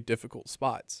very, very difficult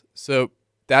spots. So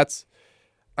that's,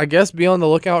 I guess, be on the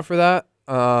lookout for that.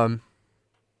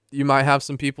 You might have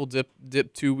some people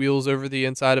dip two wheels over the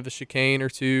inside of a chicane or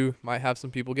two. Might have some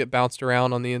people get bounced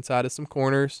around on the inside of some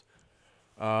corners.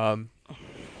 Well,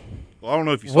 I don't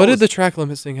know if you saw What did the this. track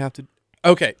limits thing have to?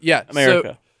 Okay, yeah,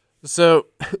 America. So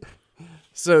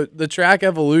the track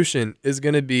evolution is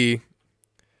going to be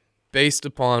based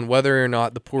upon whether or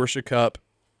not the Porsche Cup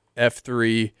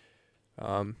F3,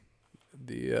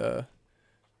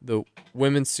 the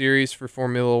women's series for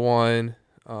Formula One,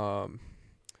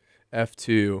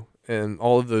 F2, and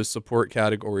all of those support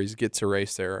categories get to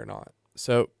race there or not.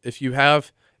 So if you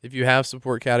have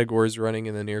support categories running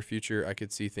in the near future, I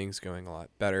could see things going a lot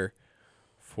better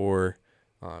for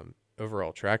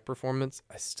overall track performance.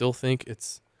 I still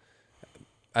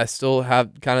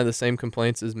have kind of the same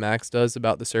complaints as Max does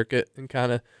about the circuit, and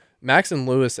kind of Max and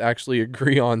Lewis actually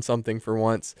agree on something for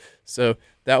once. So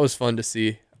that was fun to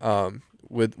see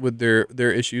with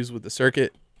their issues with the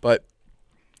circuit. But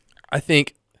I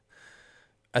think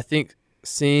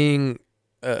seeing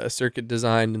a circuit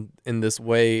designed in this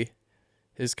way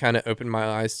has kind of opened my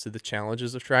eyes to the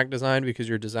challenges of track design, because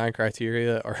your design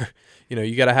criteria are,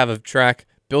 you got to have a track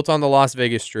built on the Las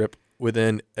Vegas Strip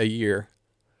within a year.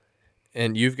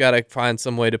 And you've got to find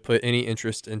some way to put any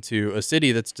interest into a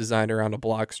city that's designed around a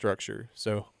block structure.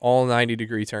 So all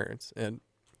 90-degree turns. And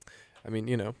I mean,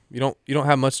 you don't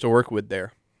have much to work with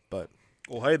there. But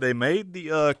Well, hey, they made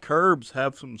the curbs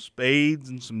have some spades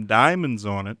and some diamonds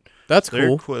on it. that's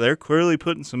cool. They're clearly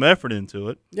putting some effort into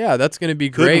it. Yeah, that's going to be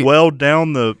Couldn't great. weld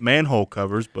down the manhole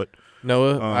covers, but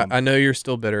Noah, I know you're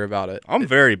still bitter about it. I'm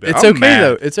very bad. It's I'm okay mad.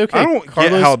 though. It's okay. I don't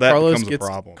get how that becomes a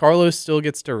problem. Carlos still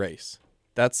gets to race.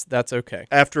 That's okay.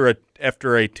 After a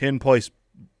 10-place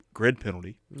grid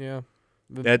penalty. Yeah.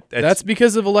 That's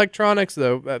because of electronics,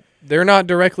 though. They're not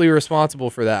directly responsible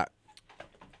for that.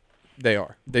 They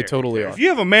are. They totally are. If you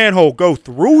have a manhole go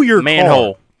through your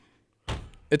Manhole. car,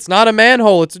 It's not a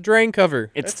manhole. It's a drain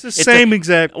cover. it's the same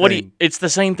exact thing. It's the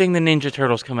same thing the Ninja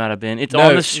Turtles come out of, Ben. It's No,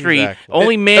 on the street. exactly.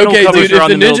 Only manhole covers dude, are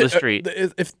on if the middle of the street.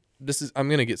 If this is, I'm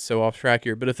gonna get so off track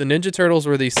here, but if the Ninja Turtles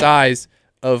were the size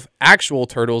of actual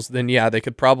turtles, then yeah, they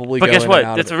could probably. But go guess in what? and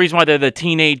out That's of the reason why they're the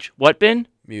teenage what, Ben?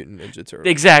 Mutant Ninja Turtles.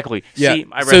 Exactly. Yeah. See,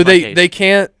 I read so my they case. they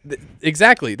can't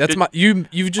exactly. That's Just- you've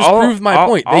just all- proved my all-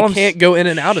 point. all They I'm can't s- go in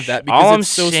and out of that because All I'm it's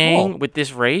so saying small. with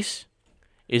this race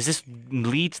is this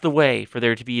leads the way for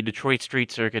there to be a Detroit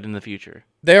street circuit in the future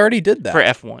They already did that for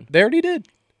F1. They already did.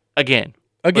 Again.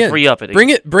 Again, Let's re-up it.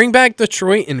 Bring back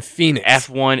Detroit and Phoenix.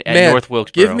 F1 at Man, North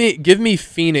Wilkesboro. give me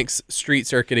Phoenix street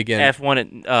circuit again.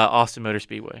 F1 at Austin Motor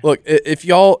Speedway. Look, if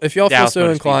y'all feel Dallas so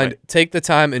Motor inclined, Speedway. take the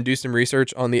time and do some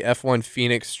research on the F1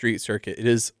 Phoenix street circuit. It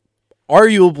is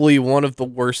arguably one of the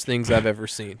worst things I've ever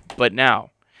seen. But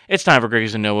now, it's time for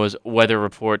Griggs and Noah's weather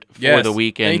report for Yes, the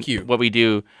weekend. thank you. What we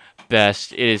do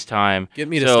best, it is time. Get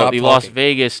me to so stop the Las talking.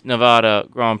 Vegas, Nevada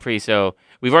Grand Prix. So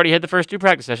we've already had the first two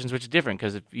practice sessions, which is different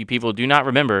because if you people do not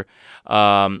remember,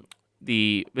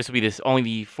 this will be only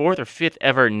the fourth or fifth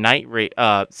ever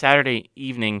Saturday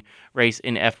evening race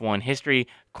in F1 history.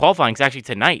 Qualifying is actually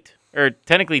tonight, or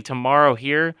technically tomorrow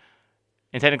here,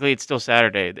 and technically it's still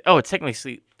Saturday. Oh, it's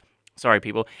technically. Sorry,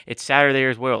 people. It's Saturday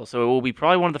as well. So it will be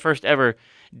probably one of the first ever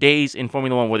days in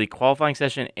Formula One where the qualifying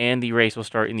session and the race will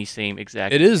start in the same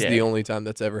exact It is day. the only time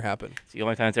that's ever happened. It's the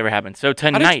only time it's ever happened. So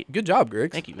tonight. Good job,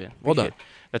 Griggs. Thank you, Ben. Well done. Appreciate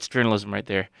it. That's journalism right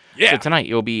there. Yeah. So tonight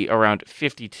it will be around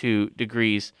 52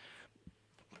 degrees.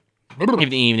 In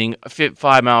the evening,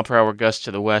 5-mile-per-hour gusts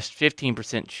to the west,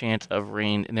 15% chance of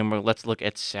rain. And then let's look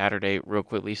at Saturday real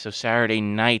quickly. So Saturday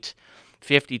night,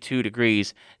 52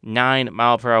 degrees,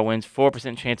 9-mile-per-hour winds,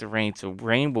 4% chance of rain. So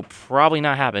rain will probably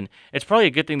not happen. It's probably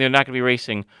a good thing they're not going to be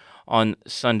racing on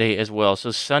Sunday as well.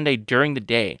 So Sunday during the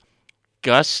day,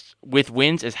 gusts with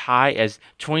winds as high as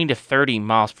 20 to 30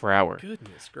 miles per hour.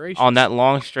 Goodness gracious. On that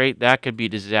long straight, that could be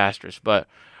disastrous. But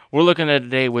we're looking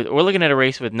at a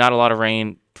race with not a lot of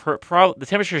rain. The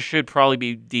temperature should probably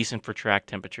be decent for track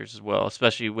temperatures as well,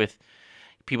 especially with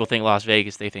people think Las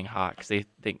Vegas, they think hot because they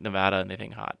think Nevada and they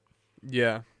think hot.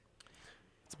 Yeah.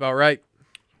 It's about right.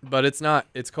 But it's not.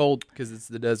 It's cold because it's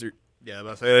the desert. Yeah,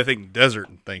 I say they think desert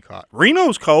and think hot.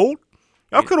 Reno's cold.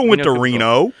 Y'all could have went to Reno's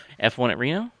Reno. F1 at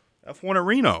Reno? F1 at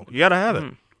Reno. You got to have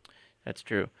it. That's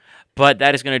true. But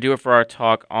that is going to do it for our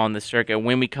talk on the circuit.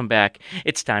 When we come back,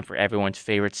 it's time for everyone's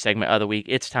favorite segment of the week.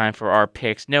 It's time for our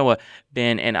picks. Noah,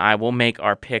 Ben, and I will make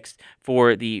our picks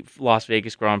for the Las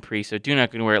Vegas Grand Prix. So do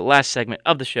not go anywhere. Last segment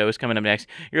of the show is coming up next.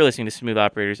 You're listening to Smooth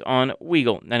Operators on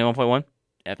Weagle 91.1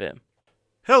 FM.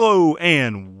 Hello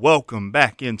and welcome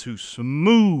back into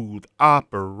Smooth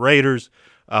Operators.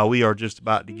 We are just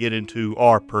about to get into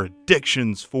our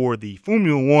predictions for the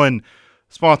Formula One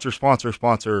sponsor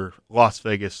Las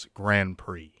Vegas Grand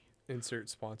Prix.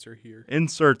 Insert sponsor here.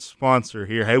 Insert sponsor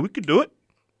here. Hey, we could do it.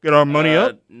 Get our money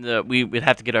up. No, we'd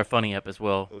have to get our funny up as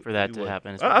well for that to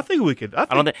happen. As well. I think we could. I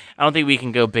don't think we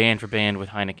can go band for band with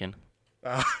Heineken.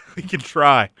 We can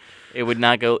try. It would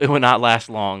not go. It would not last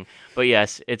long. But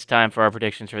yes, it's time for our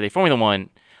predictions for the Formula One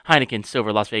Heineken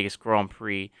Silver Las Vegas Grand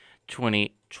Prix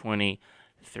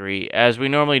 2023. As we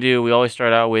normally do, we always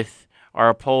start out with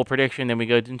our pole prediction. Then we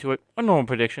go into a normal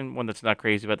prediction, one that's not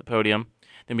crazy about the podium.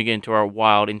 Then we get into our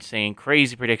wild, insane,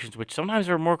 crazy predictions, which sometimes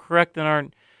are more correct than our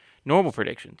normal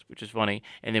predictions, which is funny.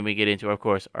 And then we get into, of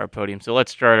course, our podium. So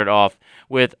let's start it off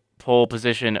with pole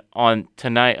position on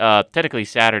tonight, technically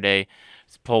Saturday.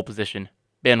 Pole position.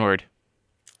 Benward.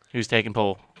 Who's taking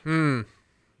pole?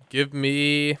 Give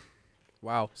me,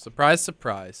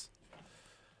 surprise.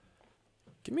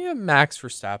 Give me a Max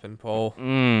Verstappen pole.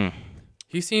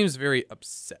 He seems very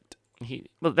upset.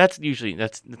 That's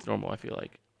normal, I feel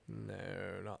like. No,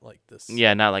 not like this.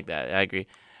 Yeah, not like that. I agree.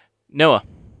 Noah.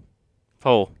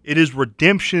 Pole. It is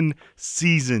redemption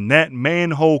season. That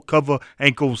manhole cover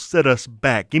ain't gonna set us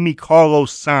back. Give me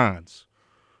Carlos Sainz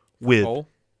with Pole?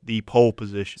 the pole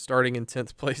position. Starting in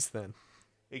 10th place then.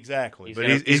 Exactly.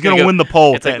 He's He's going to win the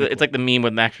pole. It's like the meme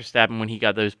with Max Verstappen when he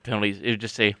got those penalties. It would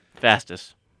just say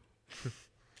fastest.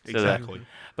 Exactly.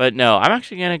 But no, I'm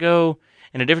actually going to go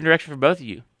in a different direction for both of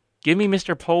you. Give me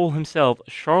Mr. Pole himself,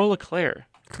 Charles Leclerc.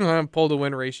 Pole to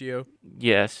win ratio.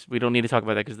 Yes, we don't need to talk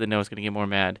about that because then Noah's going to get more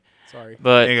mad. Sorry.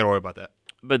 But ain't got to worry about that.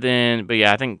 But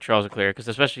yeah, I think Charles Leclerc, because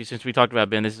especially since we talked about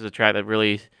Ben, this is a track that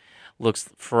really looks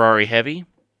Ferrari heavy.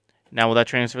 Now, will that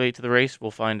translate to the race?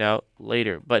 We'll find out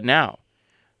later. But now,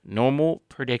 normal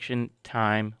prediction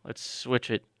time. Let's switch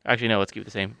it. Actually, no, let's keep it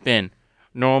the same. Ben,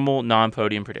 normal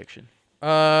non-podium prediction.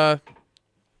 Double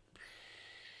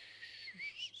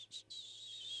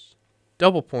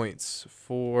points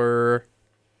for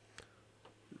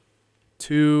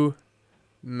 2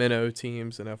 minnow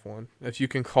teams in F1, if you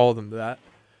can call them that.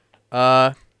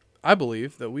 I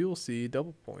believe that we will see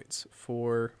double points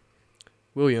for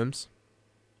Williams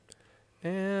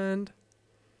and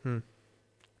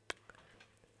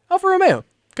Alfa Romeo.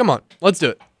 Come on, let's do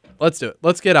it.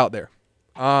 Let's get out there.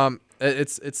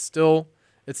 It's still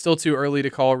too early to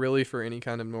call really for any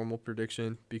kind of normal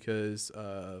prediction because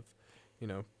of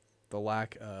the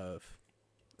lack of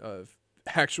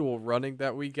actual running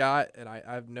that we got, and I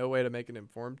have no way to make an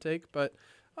informed take, but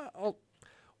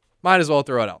might as well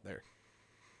throw it out there.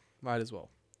 Might as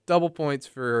well. Double points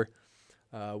for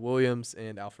Williams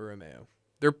and Alfa Romeo.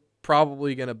 They're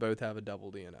probably going to both have a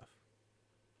double DNF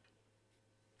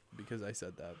because I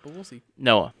said that, but we'll see.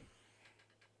 Noah.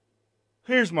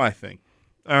 Here's my thing.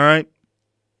 All right.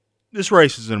 This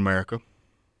race is in America.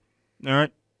 All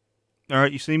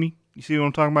right. You see me? You see what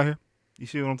I'm talking about here? You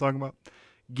see what I'm talking about?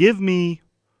 Give me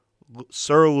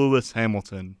Sir Lewis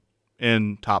Hamilton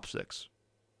in top 6.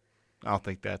 I don't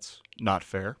think that's not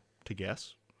fair to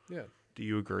guess. Yeah. Do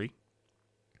you agree?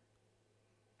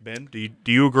 Ben, do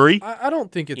you agree? I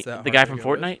don't think it's that the hard guy to from go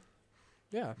Fortnite? with.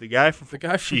 Yeah. The guy from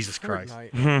Jesus Christ.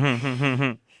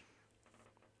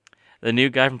 The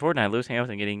new guy from Fortnite, Lewis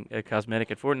Hamilton, getting a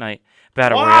cosmetic at Fortnite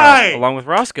Battle Royale along with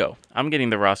Roscoe. I'm getting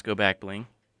the Roscoe back bling.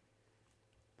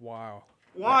 Wow.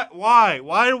 Why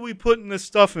are we putting this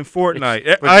stuff in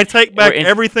Fortnite? I take back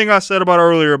everything I said about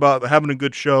earlier about having a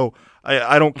good show.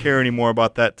 I don't care anymore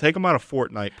about that. Take them out of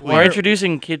Fortnite, please. We're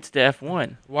introducing kids to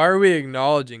F1. Why are we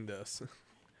acknowledging this?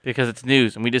 Because it's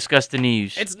news, and we discussed the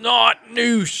news. It's not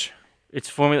news. It's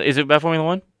Formula. Is it about Formula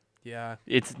One? Yeah.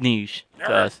 It's news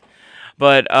to us.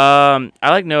 But I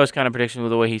like Noah's kind of prediction with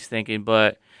the way he's thinking.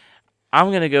 But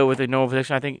I'm gonna go with a normal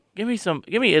prediction. I think give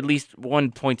me at least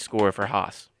 1 point score for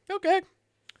Haas. Okay.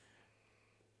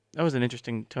 That was an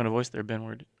interesting tone of voice there,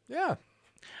 Benward. Yeah.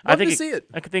 I think see it.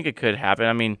 I think it could happen.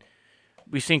 I mean,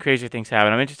 we've seen crazy things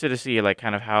happen. I'm interested to see like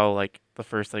kind of how like the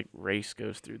first like race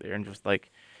goes through there and just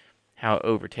like how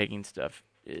overtaking stuff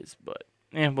is. But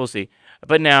yeah, we'll see.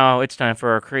 But now it's time for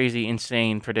our crazy,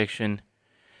 insane prediction.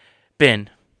 Ben.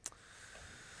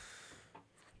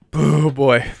 Oh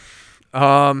boy.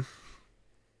 All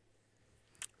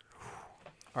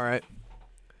right.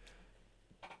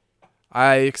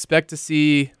 I expect to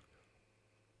see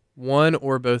one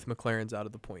or both McLarens out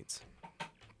of the points.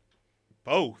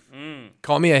 Both.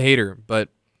 Call me a hater, but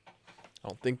I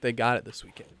don't think they got it this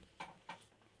weekend.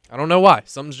 I don't know why.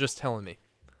 Something's just telling me.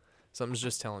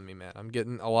 Man. I'm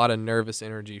getting a lot of nervous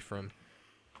energy from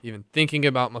even thinking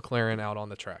about McLaren out on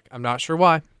the track. I'm not sure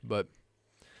why, but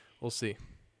we'll see.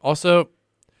 Also,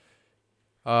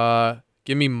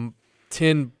 give me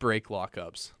 10 brake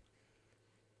lockups.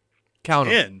 Count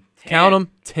them. 10. Count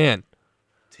them. 10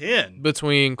 10.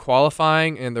 between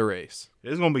qualifying and the race.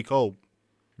 It's gonna be cold.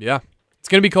 Yeah, it's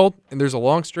gonna be cold, and there's a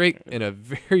long straight and a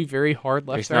very, very hard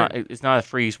left turn. It's not a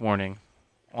freeze warning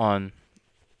on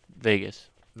Vegas.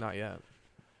 Not yet.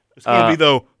 It's gonna be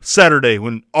though Saturday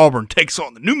when Auburn takes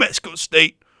on the New Mexico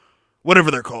State, whatever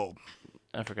they're called.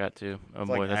 I forgot to. Oh It's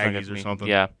boy, like that's not good Aggies for or me. something.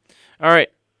 Yeah. All right,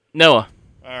 Noah.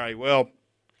 All right. Well,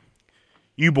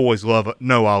 you boys love it.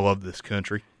 No, I love this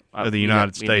country of the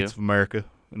United States of America,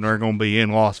 and they're gonna be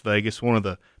in Las Vegas, one of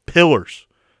the pillars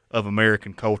of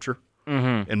American culture.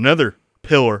 Mm-hmm. Another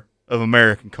pillar of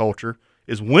American culture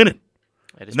is winning.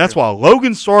 And That's why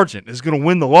Logan Sargent is going to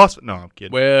win the Las. No, I'm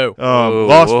kidding. Whoa.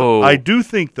 Whoa. I do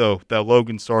think though that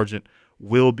Logan Sargent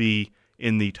will be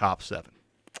in the top 7,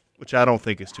 which I don't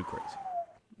think is too crazy.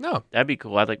 No. That'd be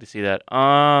cool. I'd like to see that.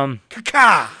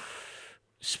 Kaka.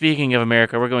 Speaking of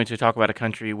America, we're going to talk about a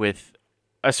country with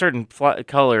a certain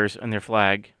colors on their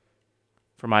flag.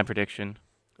 For my prediction,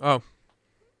 Oh.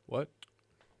 What?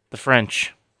 the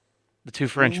French, the 2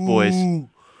 French boys.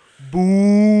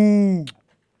 Boo.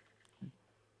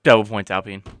 Double points,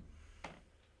 Alpine.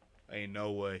 Ain't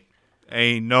no way.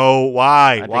 Ain't no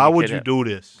why. think Why you would could you have- do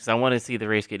this? Because I want to see the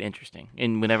race get interesting.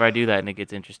 And whenever I do that, and it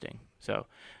gets interesting. So,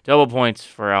 double points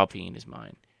for Alpine is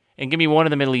mine. And give me one of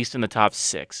the Middle East in the top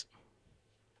 6.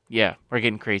 Yeah, we're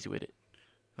getting crazy with it.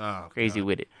 Oh, Crazy God.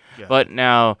 with it. Yeah. But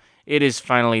now it is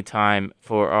finally time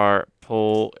for our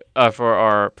for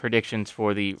our predictions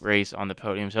for the race on the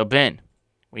podium. So, Ben,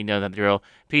 we know that drill.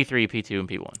 P3, P2, and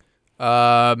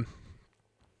P1.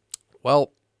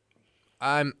 Well,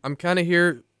 I'm kind of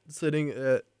here sitting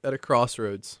at a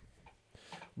crossroads.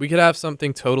 We could have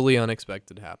something totally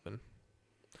unexpected happen,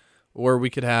 or we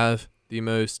could have the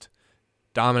most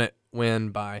dominant win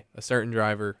by a certain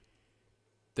driver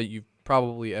that you've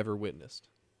probably ever witnessed.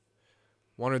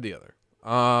 One or the other.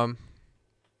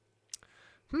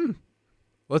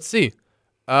 Let's see.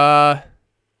 I'll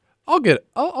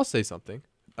say something.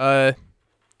 I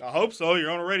hope so.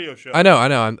 You're on a radio show. I know.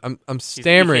 I'm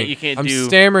stammering. you can't I'm do-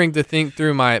 stammering to think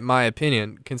through my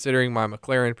opinion, considering my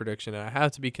McLaren prediction, and I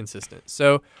have to be consistent.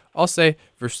 So I'll say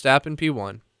Verstappen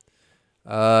P1,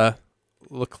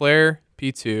 Leclerc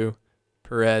P2,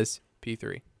 Perez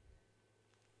P3.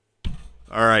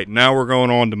 All right, now we're going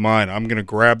on to mine. I'm going to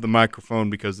grab the microphone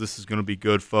because this is going to be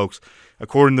good, folks.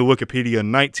 According to Wikipedia,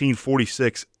 in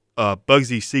 1946,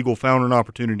 Bugsy Siegel found an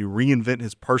opportunity to reinvent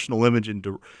his personal image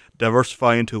and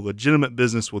diversify into a legitimate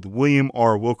business with William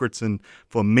R. Wilkerson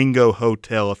Flamingo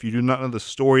Hotel. If you do not know the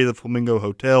story of the Flamingo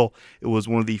Hotel, it was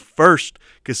one of the first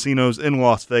casinos in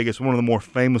Las Vegas, one of the more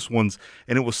famous ones,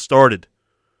 and it was started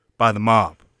by the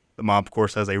mob. The mob, of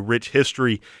course, has a rich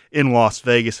history in Las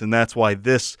Vegas, and that's why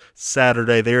this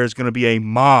Saturday there is going to be a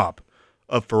mob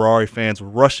of Ferrari fans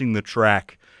rushing the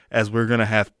track as we're going to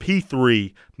have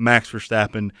P3 Max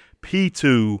Verstappen,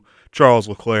 P2 Charles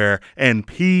Leclerc, and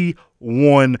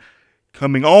P1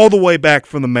 coming all the way back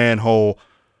from the manhole,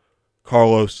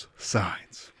 Carlos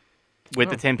Sainz.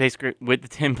 With the 10 place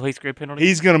grid penalty?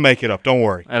 He's going to make it up. Don't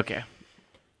worry. Okay.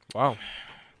 Wow.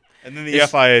 And then the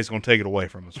FIA is going to take it away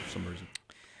from us for some reason.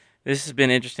 This has been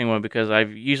an interesting one because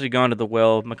I've usually gone to the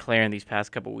well of McLaren these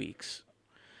past couple weeks.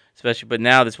 But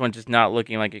now this one's just not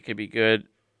looking like it could be good.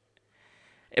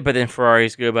 But then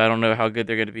Ferrari's good, but I don't know how good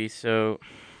they're going to be. So,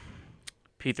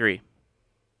 P3.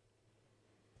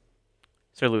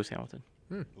 Sir Lewis Hamilton.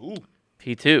 Ooh.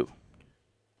 P2.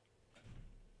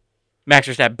 Max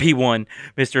Verstappen. P1.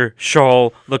 Mr.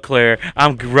 Charles Leclerc.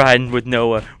 I'm riding with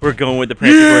Noah. We're going with the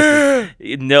Prancing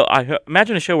Horses. No,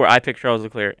 imagine a show where I pick Charles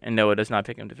Leclerc and Noah does not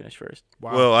pick him to finish first.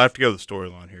 Wow. Well, I have to go with the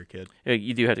storyline here, kid.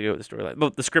 You do have to go with the storyline.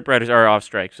 But the scriptwriters are off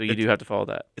strike, so you do have to follow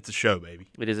that. It's a show, baby.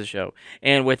 It is a show.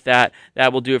 And with that,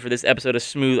 that will do it for this episode of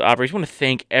Smooth Operators. I want to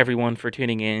thank everyone for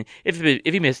tuning in. If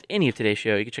you missed any of today's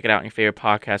show, you can check it out on your favorite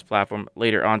podcast platform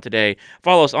later on today.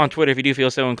 Follow us on Twitter if you do feel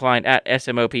so inclined at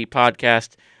SMOP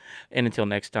Podcast. And until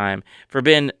next time, for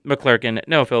Ben McClurkin,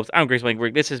 Noah Phillips, I'm Grace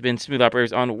Blankberg. This has been Smooth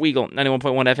Operators on Weagle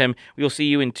 91.1 FM. We will see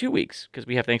you in 2 weeks because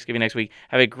we have Thanksgiving next week.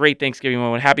 Have a great Thanksgiving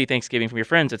moment. Happy Thanksgiving from your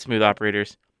friends at Smooth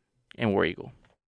Operators and War Eagle.